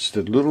not. It's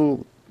the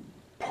little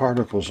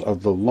particles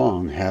of the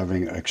lung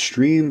having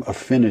extreme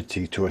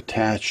affinity to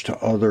attach to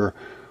other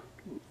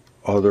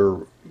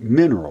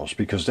minerals,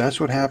 because that's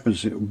what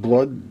happens in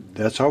blood.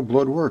 That's how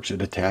blood works.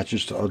 It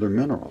attaches to other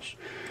minerals.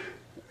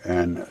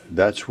 And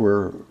that's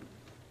where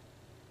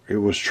it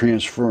was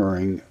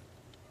transferring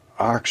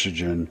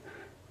oxygen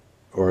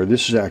or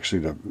this is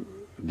actually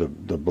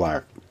the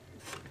black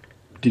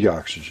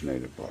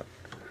deoxygenated blood.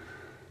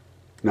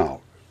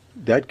 Now,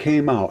 that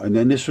came out, and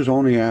then this was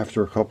only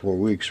after a couple of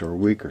weeks or a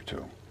week or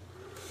two.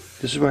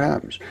 This is what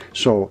happens.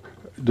 So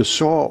the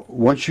salt,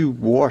 once you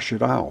wash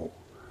it out,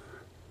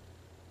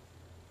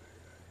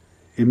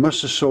 it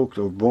must have soaked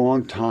a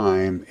long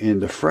time in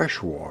the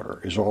fresh water,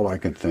 is all I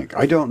can think.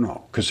 I don't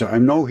know, because I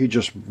know he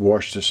just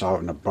washed this out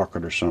in a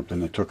bucket or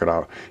something and took it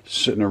out,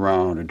 sitting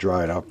around and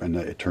dried up, and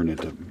it turned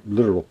into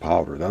literal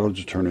powder. That'll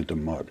just turn into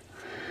mud.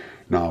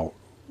 Now,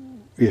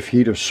 if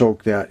he'd have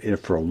soaked that in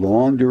for a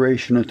long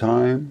duration of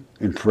time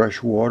in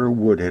fresh water,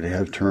 would it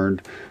have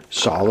turned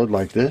solid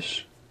like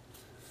this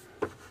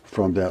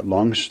from that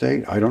lung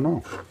state? I don't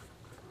know.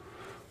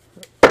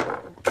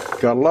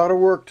 Got a lot of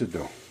work to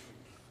do,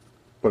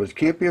 but it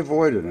can't be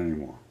avoided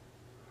anymore.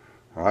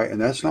 All right, and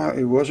that's not,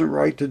 it wasn't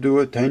right to do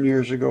it 10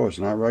 years ago. It's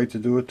not right to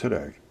do it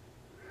today.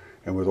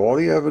 And with all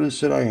the evidence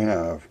that I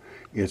have,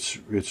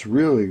 it's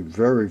really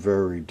very,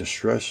 very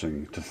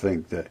distressing to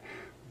think that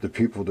the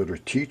people that are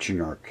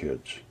teaching our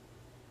kids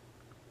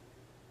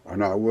are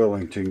not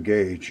willing to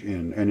engage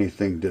in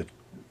anything that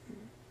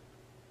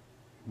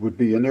would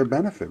be in their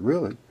benefit,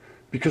 really.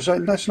 Because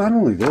that's not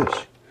only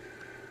this.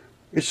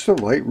 It's the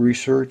light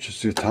research,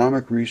 it's the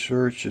atomic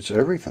research, it's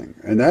everything.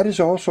 And that is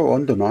also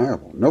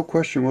undeniable. No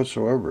question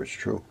whatsoever, it's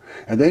true.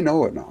 And they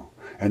know it now.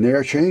 And they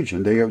are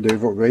changing. They've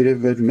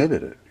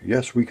admitted it.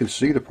 Yes, we can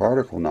see the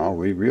particle now.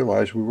 We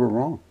realize we were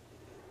wrong.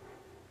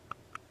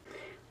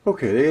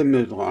 Okay, they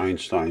admit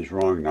Einstein's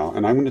wrong now,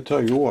 and I'm going to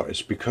tell you what,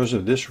 it's because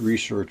of this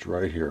research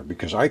right here,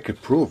 because I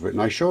could prove it,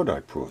 and I showed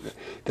I proved it.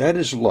 That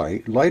is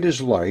light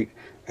is light,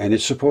 and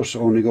it's supposed to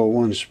only go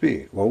one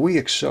speed. Well, we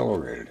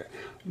accelerated it.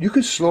 You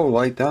can slow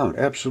light down,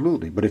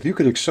 absolutely, but if you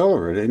can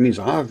accelerate it, it means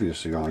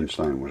obviously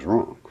Einstein was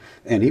wrong,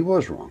 and he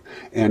was wrong.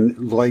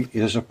 And light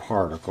is a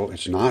particle,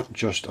 it's not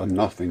just a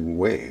nothing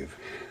wave.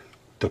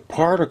 The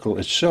particle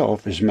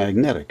itself is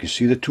magnetic. You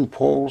see the two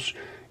poles?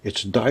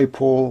 It's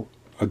dipole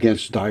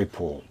against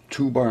dipole,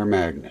 two-bar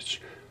magnets.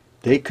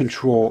 They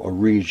control a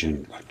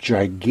region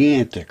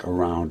gigantic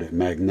around it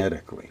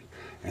magnetically.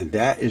 And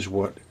that is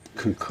what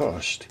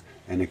concussed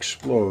and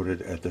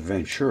exploded at the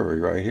Venturi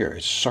right here.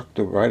 It sucked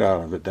it right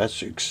out of it.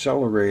 That's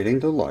accelerating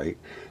the light.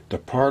 The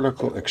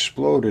particle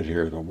exploded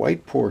here. The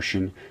white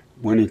portion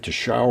went into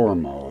shower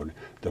mode.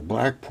 The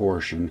black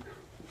portion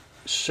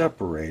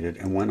separated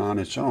and went on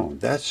its own.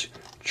 That's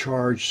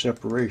charge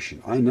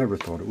separation. I never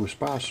thought it was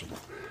possible.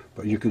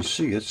 But you can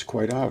see it's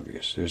quite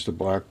obvious. There's the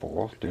black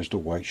ball, there's the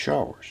white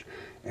showers.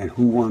 And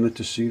who wanted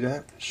to see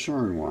that?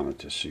 CERN wanted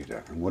to see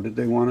that. And what did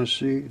they want to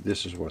see?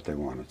 This is what they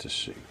wanted to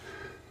see.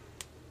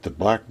 The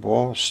black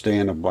ball stay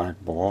in the black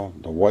ball,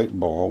 the white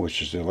ball,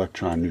 which is the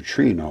electron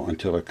neutrino,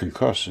 until it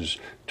concusses,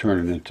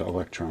 turning into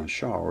electron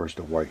showers,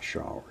 the white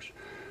showers.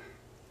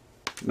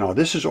 Now,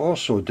 this is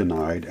also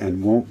denied,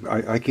 and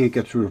I can't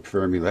get through the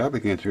Fermi lab, I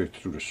can't get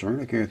through the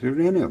CERN, I can't get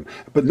through any of them.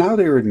 But now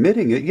they're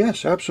admitting it.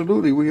 Yes,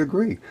 absolutely, we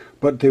agree.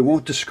 But they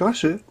won't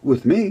discuss it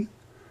with me.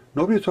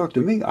 Nobody will talk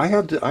to me. I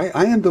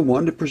am the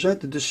one that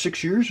presented this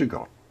 6 years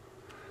ago.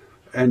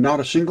 And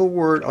not a single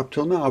word up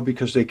till now,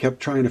 because they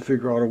kept trying to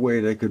figure out a way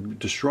they could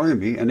destroy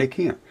me, and they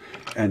can't.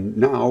 And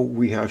now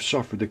we have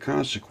suffered the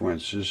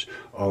consequences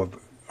of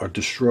a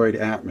destroyed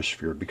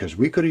atmosphere, because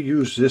we could have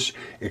used this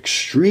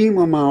extreme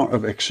amount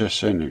of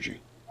excess energy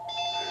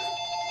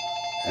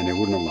and they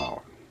wouldn't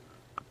allow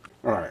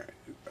it. All right,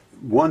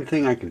 one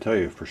thing I can tell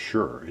you for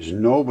sure is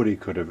nobody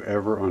could have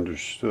ever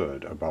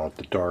understood about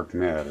the dark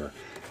matter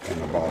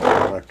and about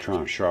the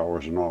electron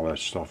showers and all that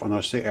stuff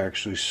unless they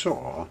actually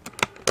saw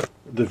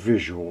the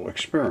visual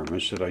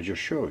experiments that I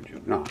just showed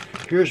you. Now,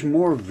 here's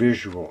more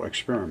visual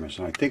experiments,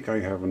 and I think I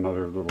have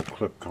another little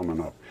clip coming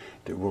up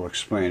that will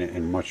explain it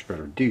in much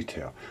better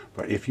detail.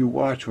 But if you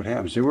watch what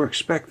happens, they were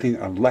expecting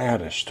a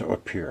lattice to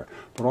appear,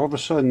 but all of a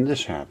sudden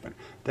this happened.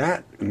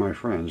 That, my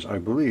friends, I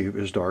believe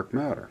is dark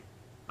matter.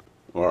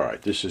 All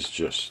right, this is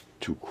just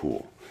too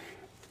cool.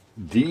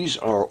 These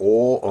are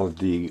all of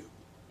the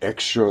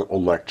extra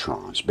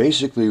electrons.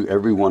 Basically,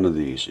 every one of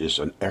these is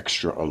an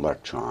extra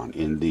electron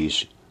in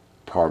these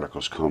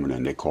particles coming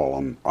in. They call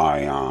them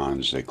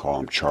ions, they call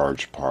them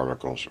charged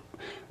particles,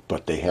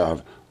 but they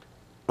have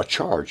a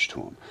charge to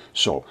them.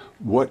 So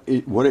what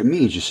it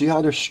means, you see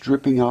how they're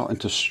stripping out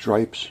into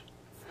stripes?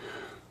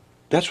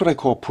 That's what I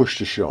call push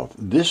to shove.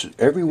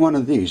 Every one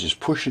of these is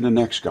pushing the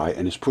next guy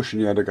and is pushing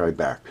the other guy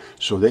back.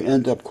 So they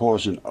end up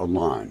causing a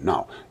line.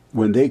 Now,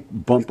 when they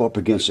bump up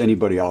against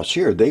anybody else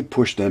here, they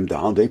push them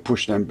down, they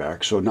push them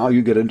back. So now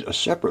you get a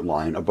separate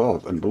line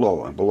above and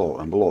below and below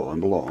and below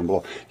and below and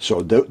below.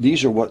 So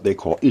these are what they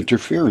call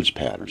interference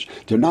patterns.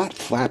 They're not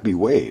flappy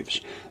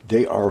waves.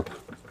 They are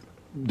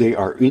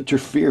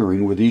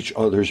interfering with each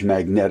other's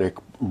magnetic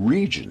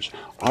regions.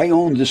 I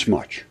own this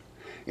much.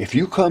 If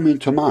you come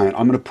into mine,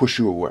 I'm going to push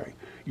you away.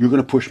 You're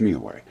going to push me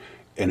away.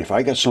 And if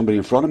I got somebody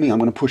in front of me, I'm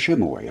going to push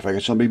him away. If I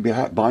got somebody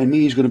behind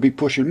me, he's going to be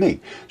pushing me.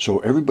 So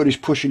everybody's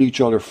pushing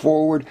each other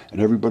forward,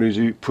 and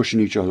everybody's pushing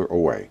each other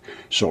away.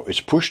 So it's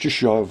push to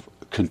shove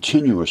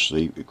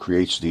continuously. It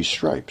creates these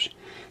stripes.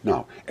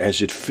 Now,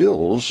 as it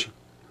fills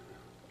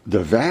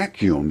the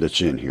vacuum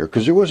that's in here,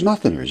 because there was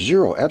nothing here,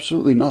 zero,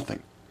 absolutely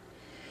nothing.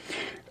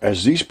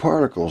 As these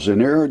particles,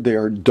 and they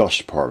are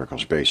dust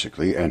particles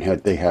basically, and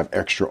they have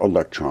extra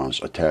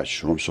electrons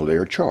attached to them, so they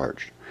are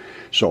charged.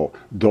 So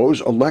those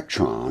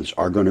electrons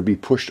are going to be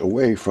pushed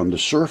away from the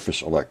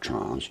surface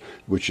electrons,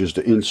 which is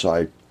the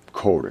inside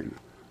coating.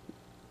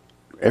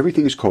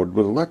 Everything is coated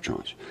with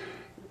electrons.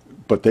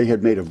 But they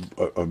had made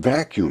a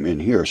vacuum in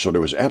here, so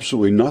there was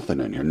absolutely nothing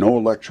in here. No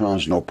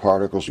electrons, no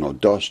particles, no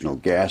dust, no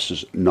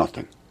gases,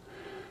 nothing.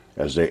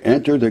 As they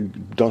enter the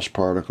dust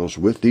particles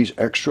with these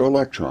extra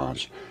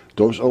electrons,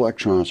 those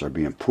electrons are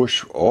being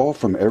pushed all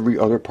from every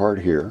other part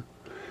here.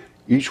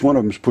 Each one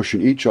of them is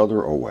pushing each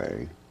other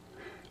away.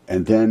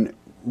 And then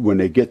when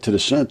they get to the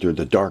center,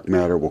 the dark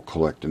matter will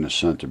collect in the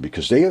center,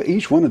 because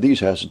each one of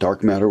these has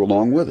dark matter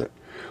along with it.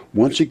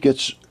 Once it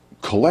gets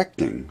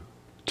collecting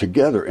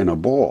together in a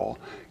ball,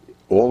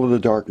 all of the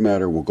dark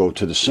matter will go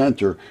to the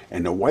center,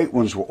 and the white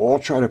ones will all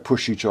try to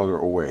push each other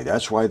away.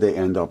 That's why they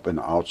end up in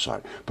the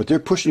outside. But they're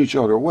pushing each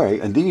other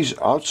away, and these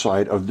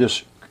outside of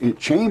this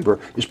chamber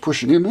is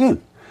pushing them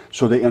in.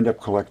 So they end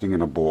up collecting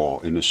in a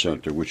ball in the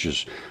center, which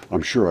is,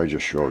 I'm sure I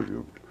just showed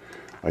you.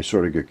 I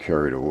sort of get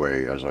carried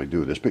away as I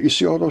do this. But you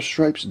see all those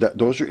stripes?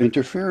 Those are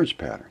interference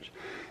patterns.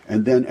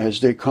 And then as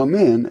they come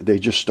in, they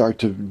just start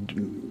to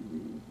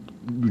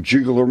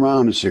jiggle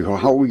around and say, well,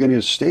 how are we going to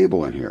get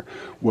stable in here?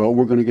 Well,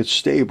 we're going to get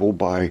stable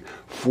by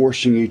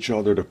forcing each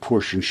other to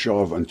push and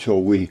shove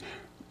until we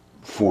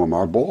form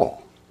our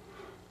ball.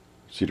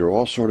 See, they're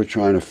all sort of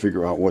trying to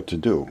figure out what to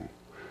do.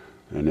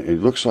 And it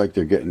looks like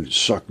they're getting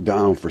sucked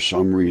down for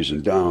some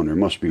reason down. There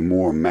must be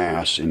more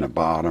mass in the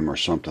bottom or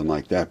something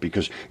like that,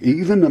 because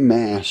even the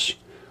mass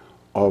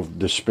of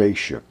the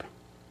spaceship,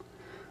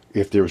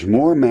 if there's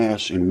more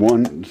mass in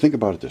one, think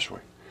about it this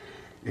way.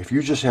 If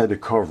you just had the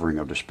covering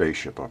of the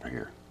spaceship up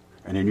here,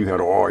 and then you had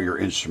all your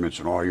instruments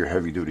and all your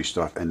heavy-duty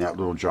stuff, and that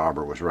little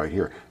jobber was right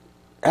here,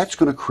 that's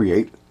going to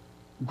create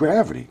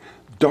gravity.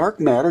 Dark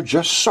matter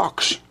just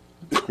sucks.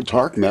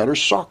 Dark matter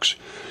sucks.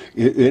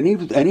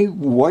 Any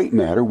white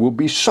matter will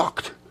be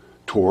sucked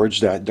towards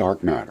that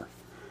dark matter.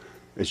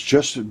 It's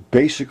just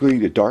basically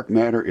the dark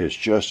matter is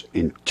just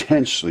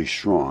intensely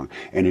strong,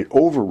 and it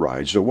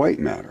overrides the white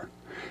matter.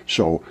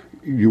 So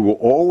you will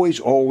always,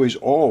 always,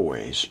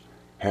 always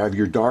have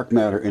your dark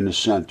matter in the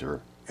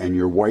center, and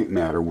your white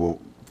matter will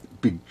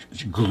be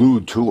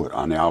glued to it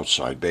on the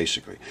outside,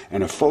 basically.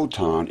 And a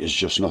photon is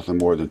just nothing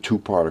more than two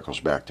particles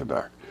back to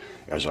back,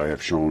 as I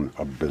have shown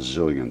a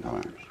bazillion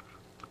times.